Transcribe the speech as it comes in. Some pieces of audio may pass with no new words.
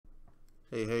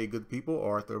Hey, good people.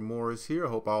 Arthur Morris here.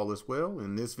 Hope all is well.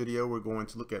 In this video, we're going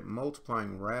to look at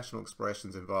multiplying rational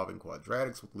expressions involving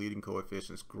quadratics with leading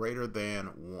coefficients greater than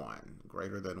 1.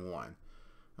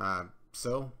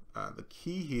 The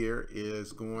key here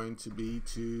is going to be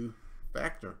to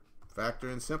factor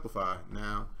and simplify.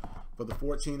 Now, for the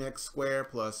 14x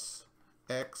squared plus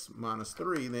x minus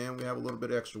 3, then we have a little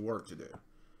bit extra work to do.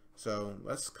 So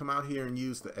let's come out here and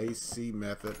use the AC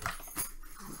method.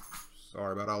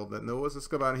 Sorry about all of that noise. Let's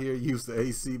come out here and use the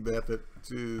AC method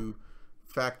to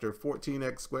factor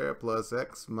 14x squared plus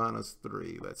x minus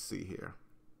 3. Let's see here.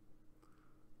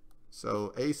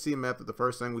 So AC method, the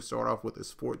first thing we start off with is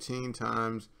 14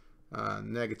 times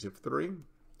negative 3.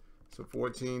 So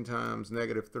 14 times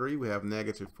negative 3, we have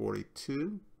negative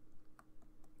 42.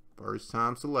 First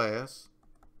times the last.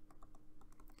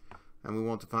 And we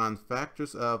want to find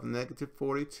factors of negative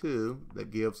 42 that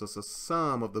gives us a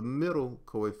sum of the middle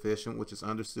coefficient, which is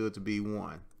understood to be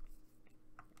 1.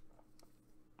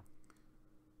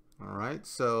 Alright,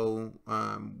 so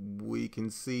we can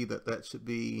see that that should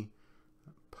be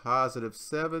positive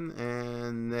 7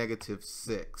 and negative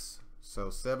 6. So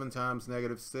 7 times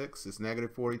negative 6 is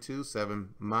negative 42. 7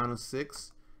 minus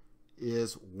 6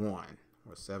 is 1.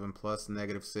 Or 7 plus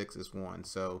negative 6 is 1.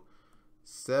 So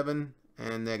 7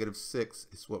 and negative 6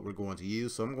 is what we're going to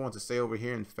use. So I'm going to stay over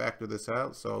here and factor this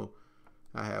out. So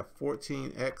I have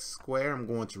 14x squared. I'm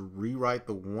going to rewrite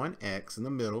the 1x in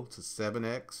the middle to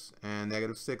 7x and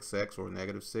negative 6x, or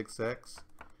negative 6x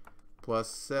plus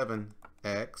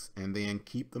 7x, and then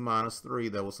keep the minus 3.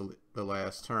 That was the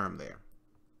last term there.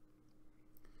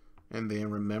 And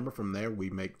then remember, from there we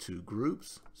make two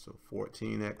groups. So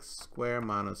 14x squared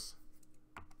minus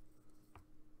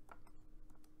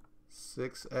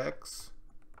 6x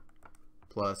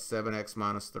plus 7x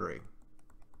minus 3.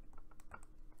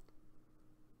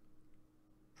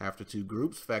 After two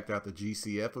groups, factor out the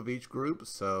GCF of each group.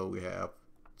 So we have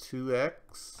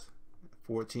 2x,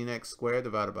 14x squared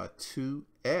divided by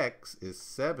 2x is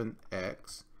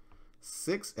 7x.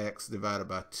 6x divided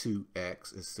by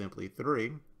 2x is simply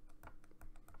 3.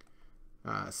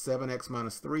 7x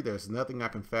minus 3, there's nothing I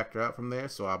can factor out from there,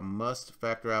 so I must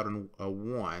factor out a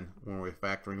 1 when we're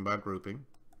factoring by grouping,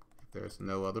 if there's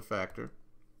no other factor.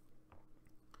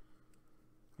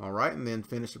 Alright, and then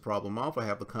finish the problem off. I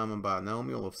have the common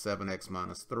binomial of 7x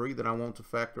minus 3 that I want to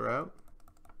factor out.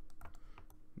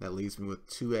 That leaves me with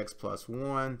 2x plus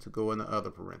 1 to go in the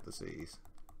other parentheses.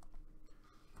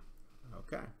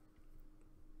 Okay.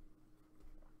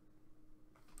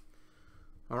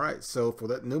 Alright, so for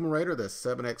that numerator, that's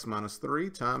 7x minus 3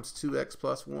 times 2x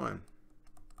plus 1.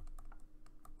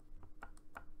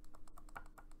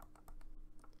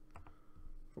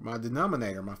 For my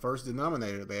denominator, my first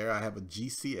denominator there, I have a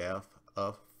GCF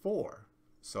of 4.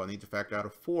 So I need to factor out a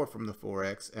 4 from the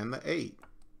 4x and the 8.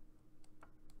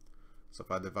 So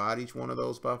if I divide each one of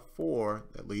those by 4,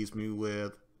 that leaves me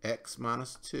with x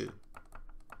minus 2.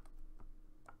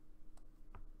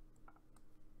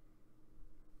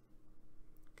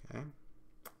 Okay.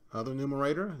 Other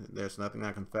numerator, there's nothing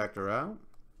I can factor out.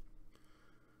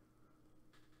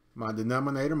 My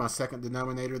denominator, my second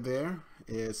denominator there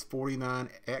is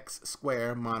 49x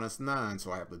squared minus 9.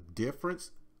 So I have the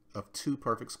difference of two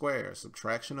perfect squares,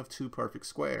 subtraction of two perfect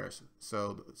squares.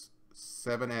 So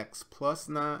 7x plus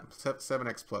 9,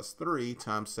 7x plus 3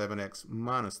 times 7x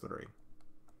minus 3.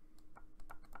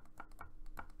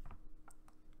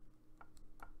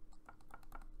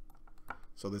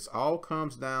 So this all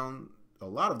comes down, a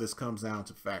lot of this comes down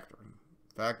to factoring,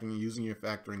 using your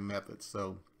factoring methods.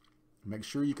 So make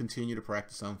sure you continue to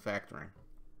practice on factoring.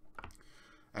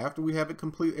 After we have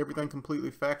everything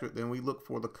completely factored, then we look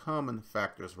for the common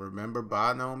factors. Remember,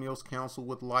 binomials cancel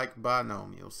with like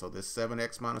binomials. So this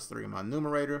 7x minus 3 in my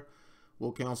numerator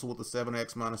will cancel with the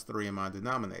 7x minus 3 in my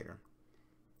denominator.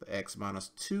 The x minus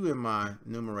 2 in my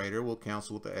numerator will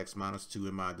cancel with the x minus 2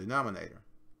 in my denominator.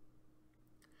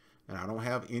 And I don't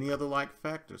have any other like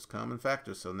factors, common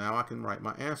factors, so now I can write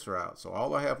my answer out. So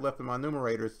all I have left in my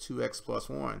numerator is 2x plus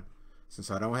 1. Since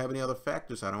I don't have any other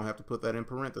factors, I don't have to put that in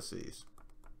parentheses.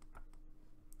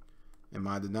 In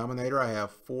my denominator, I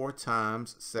have 4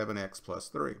 times 7x plus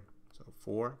 3. So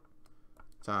 4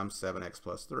 times 7x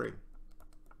plus 3.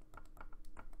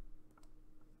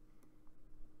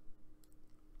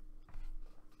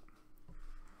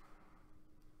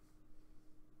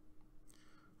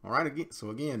 Alright,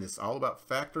 again, it's all about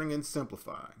factoring and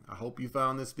simplifying. I hope you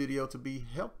found this video to be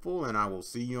helpful, and I will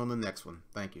see you on the next one.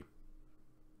 Thank you.